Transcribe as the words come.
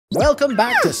Welcome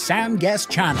back to Sam Guess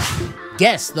Channel.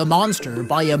 Guess the monster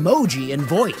by emoji and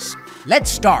voice.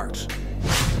 Let's start.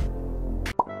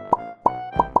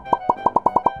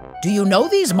 Do you know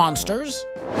these monsters?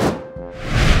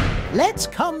 Let's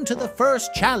come to the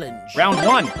first challenge. Round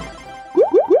 1.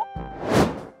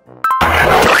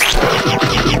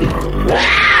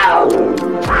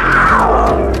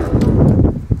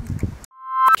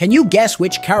 Can you guess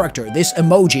which character this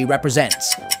emoji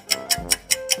represents?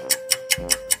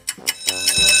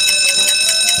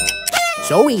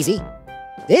 So easy.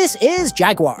 This is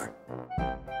Jaguar.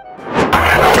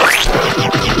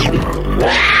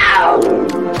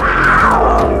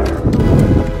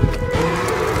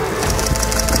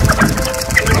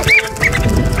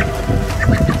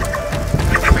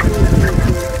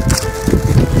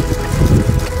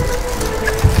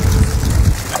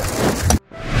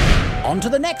 On to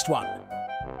the next one.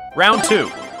 Round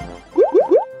 2.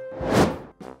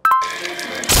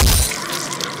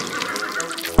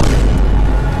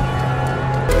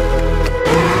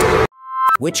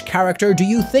 Which character do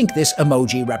you think this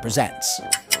emoji represents?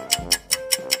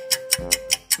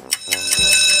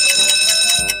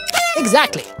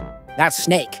 Exactly. That's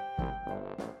Snake.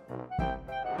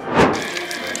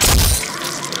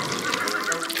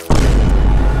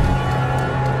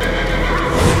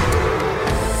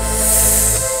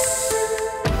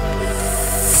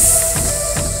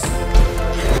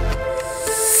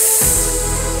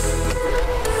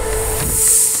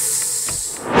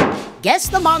 Guess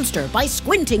the monster by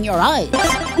squinting your eyes.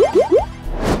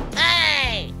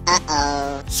 Hey!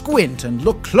 Uh-oh. Squint and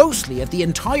look closely at the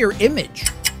entire image.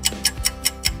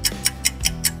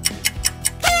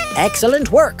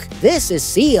 Excellent work. This is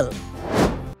Seal.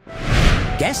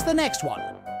 Guess the next one.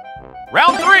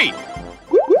 Round 3.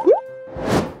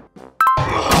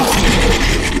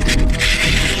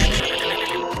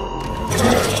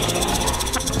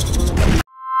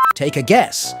 Take a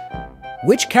guess.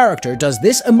 Which character does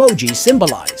this emoji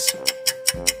symbolize?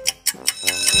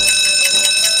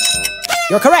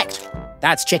 You're correct.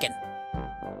 That's Chicken.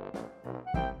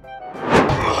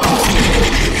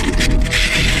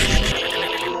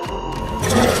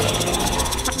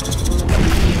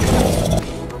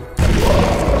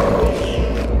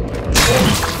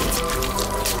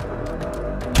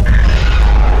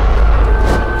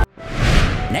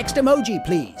 Next emoji,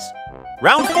 please.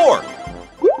 Round 4.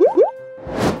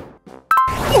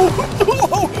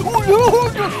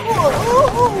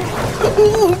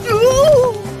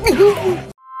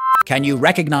 Can you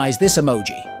recognize this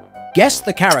emoji? Guess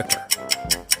the character.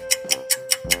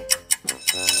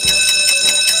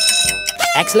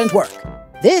 Excellent work.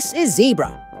 This is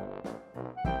Zebra.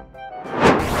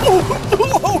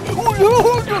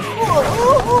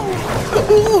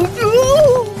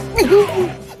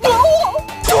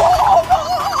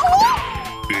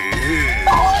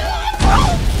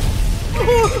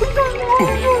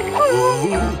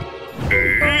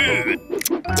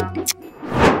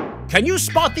 Can you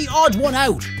spot the odd one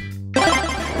out?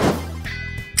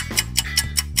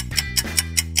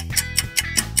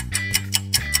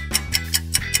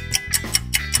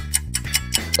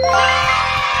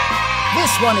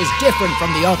 This one is different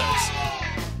from the others.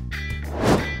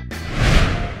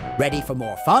 Ready for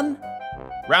more fun?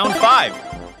 Round 5.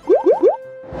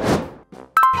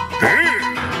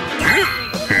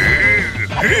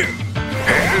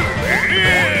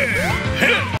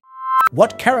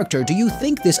 What character do you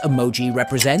think this emoji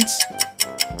represents?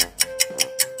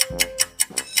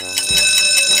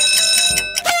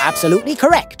 Absolutely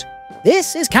correct.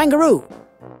 This is Kangaroo.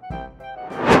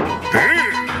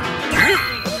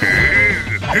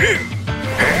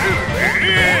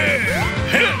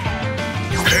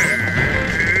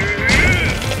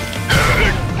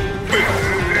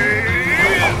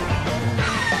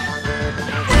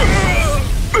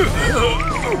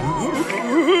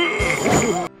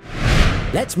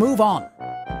 Let's move on.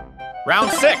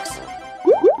 Round 6.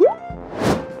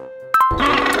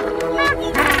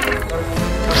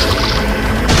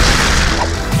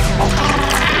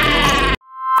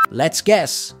 Let's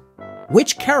guess.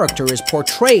 Which character is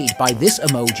portrayed by this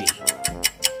emoji?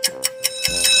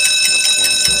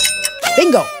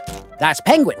 Bingo! That's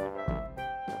Penguin.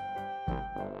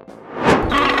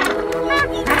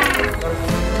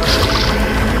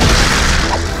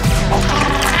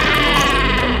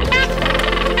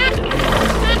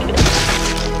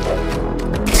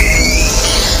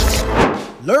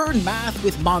 Learn math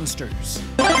with monsters.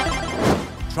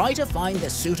 Try to find the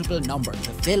suitable number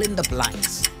to fill in the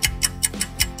blanks.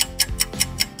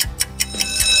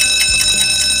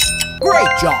 Great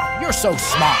job! You're so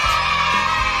smart!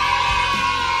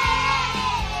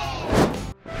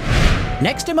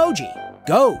 Next emoji.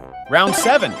 Go. Round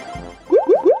 7.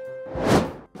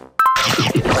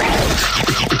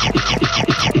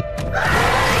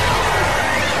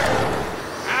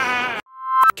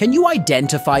 Can you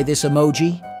identify this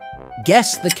emoji?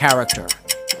 Guess the character.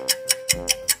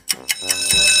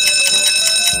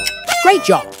 Great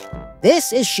job!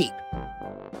 This is sheep.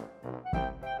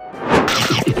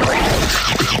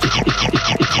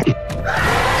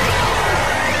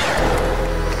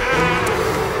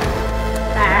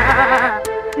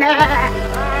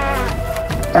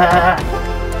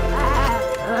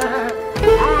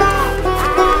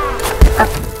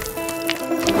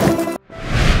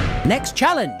 Next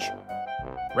challenge.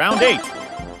 Round 8.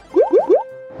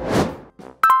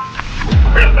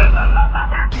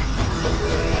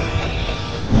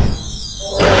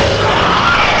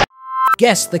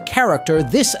 Guess the character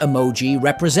this emoji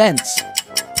represents.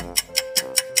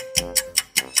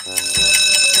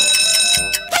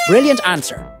 Brilliant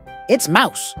answer. It's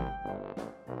mouse.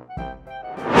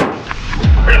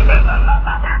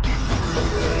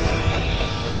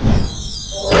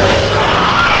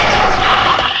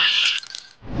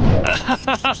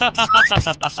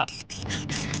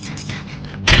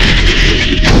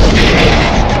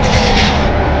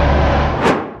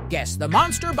 Guess the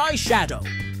monster by shadow.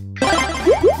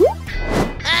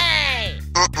 Hey!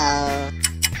 Uh-oh.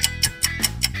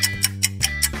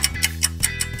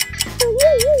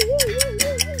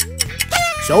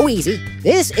 So easy.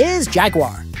 This is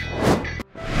Jaguar.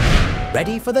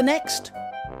 Ready for the next?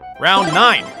 Round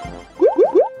 9.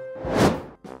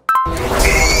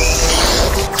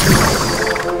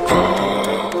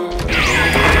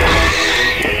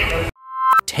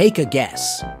 Take a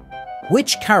guess.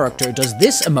 Which character does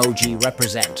this emoji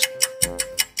represent?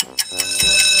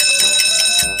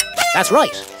 That's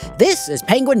right. This is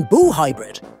Penguin Boo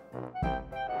Hybrid.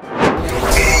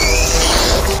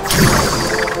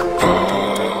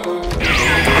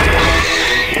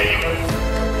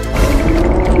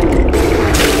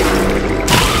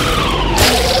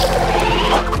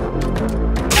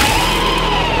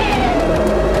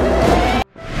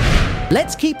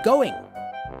 Let's keep going.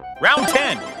 Round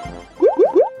 10.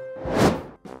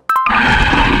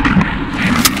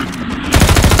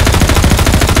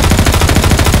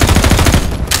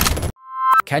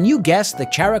 Can you guess the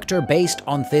character based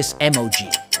on this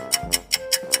emoji?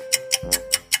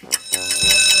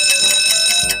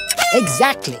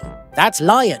 Exactly. That's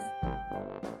lion.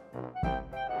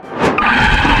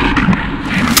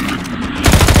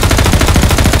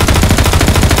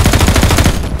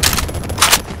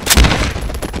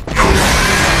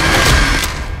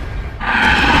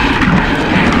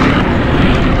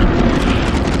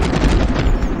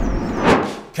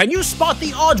 Can you spot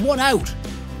the odd one out?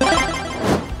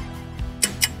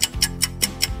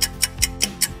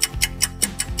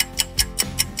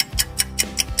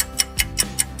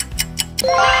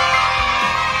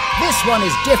 This one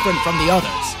is different from the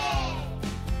others.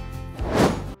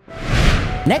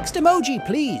 Next emoji,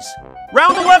 please.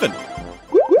 Round 11.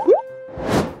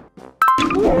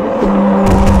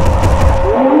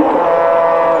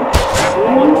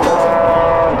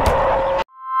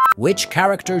 Which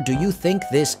character do you think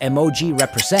this emoji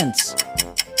represents?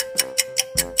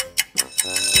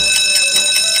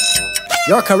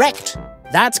 You're correct.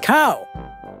 That's cow.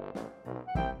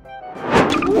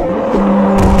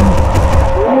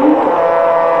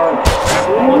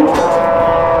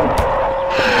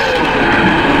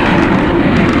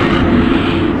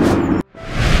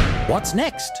 What's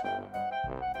next?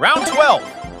 Round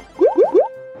 12.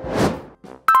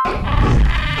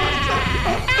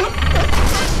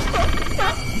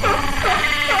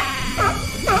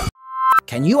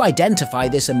 Can you identify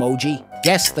this emoji?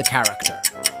 Guess the character.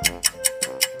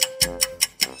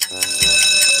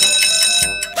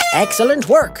 Excellent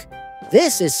work.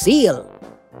 This is seal.